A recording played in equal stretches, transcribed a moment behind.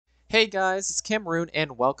Hey guys, it's Cameroon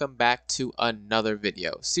and welcome back to another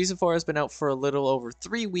video. Season 4 has been out for a little over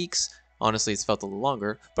 3 weeks. Honestly, it's felt a little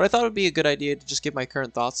longer, but I thought it would be a good idea to just give my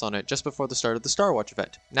current thoughts on it just before the start of the Starwatch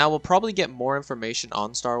event. Now, we'll probably get more information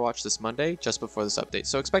on Starwatch this Monday, just before this update,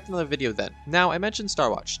 so expect another video then. Now, I mentioned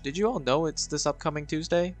Starwatch. Did you all know it's this upcoming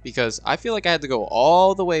Tuesday? Because I feel like I had to go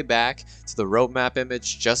all the way back to the roadmap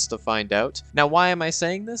image just to find out. Now, why am I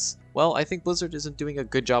saying this? Well, I think Blizzard isn't doing a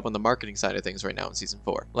good job on the marketing side of things right now in Season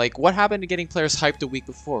 4. Like, what happened to getting players hyped a week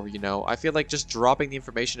before, you know? I feel like just dropping the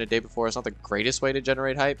information a day before is not the greatest way to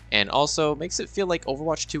generate hype, and also makes it feel like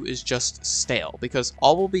Overwatch 2 is just stale, because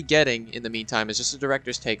all we'll be getting in the meantime is just a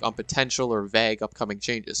director's take on potential or vague upcoming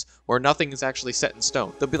changes, where nothing is actually set in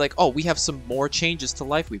stone. They'll be like, oh, we have some more changes to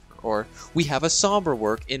Lifeweaver, or we have a somber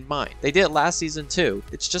work in mind. They did it last season too.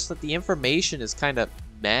 It's just that the information is kind of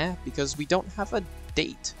meh, because we don't have a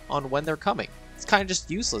date on when they're coming. It's kind of just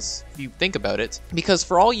useless if you think about it, because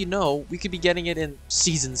for all you know, we could be getting it in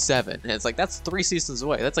Season 7, and it's like, that's 3 seasons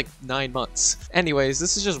away. That's like 9 months. Anyways,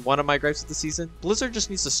 this is just one of my gripes with the season. Blizzard just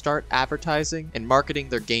needs to start advertising and marketing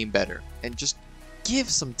their game better, and just give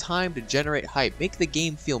some time to generate hype, make the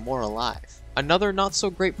game feel more alive. Another not so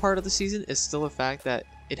great part of the season is still the fact that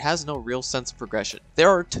it has no real sense of progression. There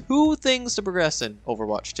are 2 things to progress in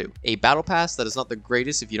Overwatch 2. A battle pass that is not the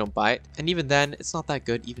greatest if you don't buy it, and even then, it's not that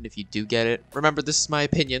good even if you do get it. Remember, this is my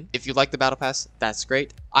opinion. If you like the battle pass, that's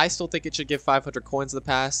great. I still think it should give 500 coins to the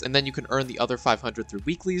pass, and then you can earn the other 500 through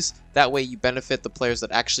weeklies. That way you benefit the players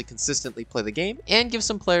that actually consistently play the game, and give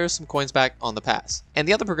some players some coins back on the pass. And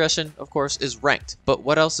the other progression, of course, is ranked. But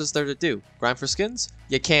what else is there to do? Grind for skins?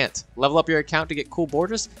 You can't. Level up your account to get cool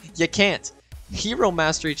borders? You can't. Hero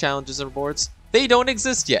mastery challenges and rewards, they don't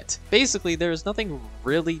exist yet. Basically, there is nothing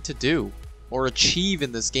really to do or achieve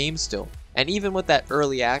in this game still. And even with that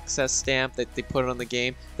early access stamp that they put on the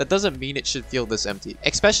game, that doesn't mean it should feel this empty.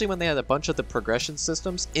 Especially when they had a bunch of the progression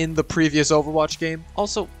systems in the previous Overwatch game.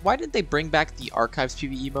 Also, why didn't they bring back the Archives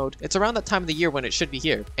PvE mode? It's around that time of the year when it should be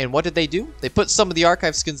here. And what did they do? They put some of the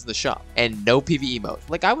Archive skins in the shop. And no PvE mode.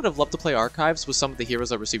 Like, I would have loved to play Archives with some of the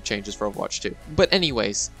heroes that received changes for Overwatch 2. But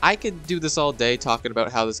anyways, I could do this all day talking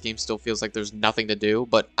about how this game still feels like there's nothing to do,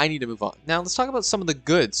 but I need to move on. Now, let's talk about some of the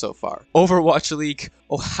good so far. Overwatch League.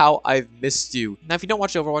 Oh, how I've missed you. Now, if you don't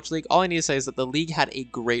watch Overwatch League, all I need to say is that the league had a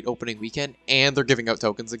great opening weekend, and they're giving out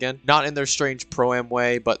tokens again. Not in their strange pro-am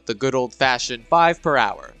way, but the good old-fashioned 5 per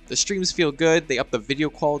hour. The streams feel good, they up the video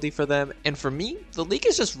quality for them, and for me, the league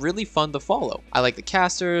is just really fun to follow. I like the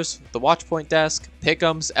casters, the watch point desk,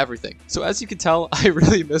 pick'ems, everything. So as you can tell, I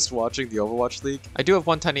really missed watching the Overwatch League. I do have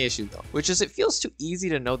one tiny issue though, which is it feels too easy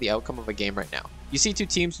to know the outcome of a game right now. You see 2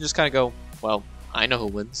 teams and just kind of go, well, I know who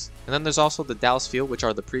wins. And then there's also the Dallas Field, which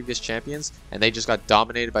are the previous champions, and they just got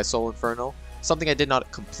dominated by Soul Inferno. Something I did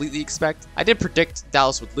not completely expect. I did predict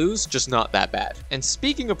Dallas would lose, just not that bad. And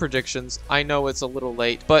speaking of predictions, I know it's a little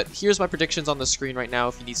late, but here's my predictions on the screen right now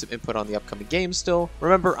if you need some input on the upcoming games still.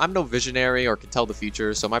 Remember, I'm no visionary or can tell the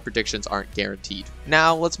future, so my predictions aren't guaranteed.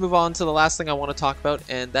 Now, let's move on to the last thing I want to talk about,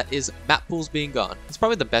 and that is map pools being gone. It's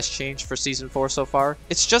probably the best change for Season 4 so far.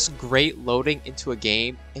 It's just great loading into a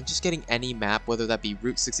game and just getting any map, whether that be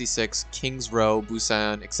Route 66, Kings Row,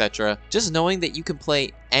 Busan, etc. Just knowing that you can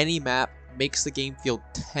play any map makes the game feel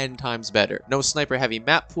 10 times better. No sniper heavy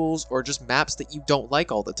map pools or just maps that you don't like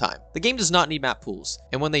all the time. The game does not need map pools,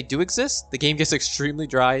 and when they do exist, the game gets extremely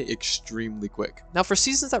dry extremely quick. Now for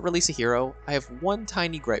seasons that release a hero, I have one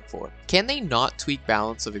tiny gripe for. Can they not tweak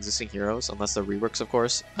balance of existing heroes, unless they're reworks of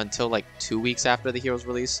course, until like 2 weeks after the hero's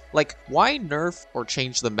release? Like, why nerf or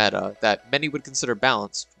change the meta that many would consider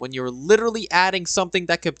balanced when you're literally adding something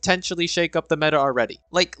that could potentially shake up the meta already?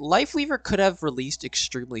 Like, Lifeweaver could have released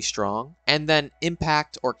extremely strong, and then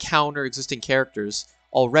impact or counter existing characters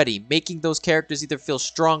already, making those characters either feel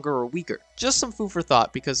stronger or weaker. Just some food for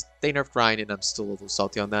thought, because they nerfed Ryan and I'm still a little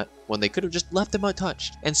salty on that, when they could have just left him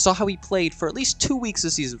untouched and saw how he played for at least 2 weeks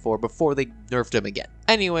of Season 4 before they nerfed him again.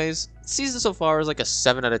 Anyways, season so far is like a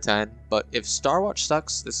 7 out of 10, but if Starwatch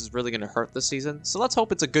sucks, this is really going to hurt this season, so let's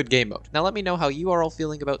hope it's a good game mode. Now let me know how you are all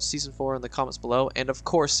feeling about Season 4 in the comments below, and of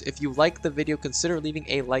course, if you like the video, consider leaving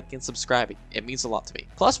a like and subscribing. It means a lot to me.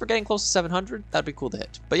 Plus, we're getting close to 700, that'd be cool to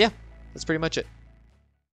hit. But yeah, that's pretty much it.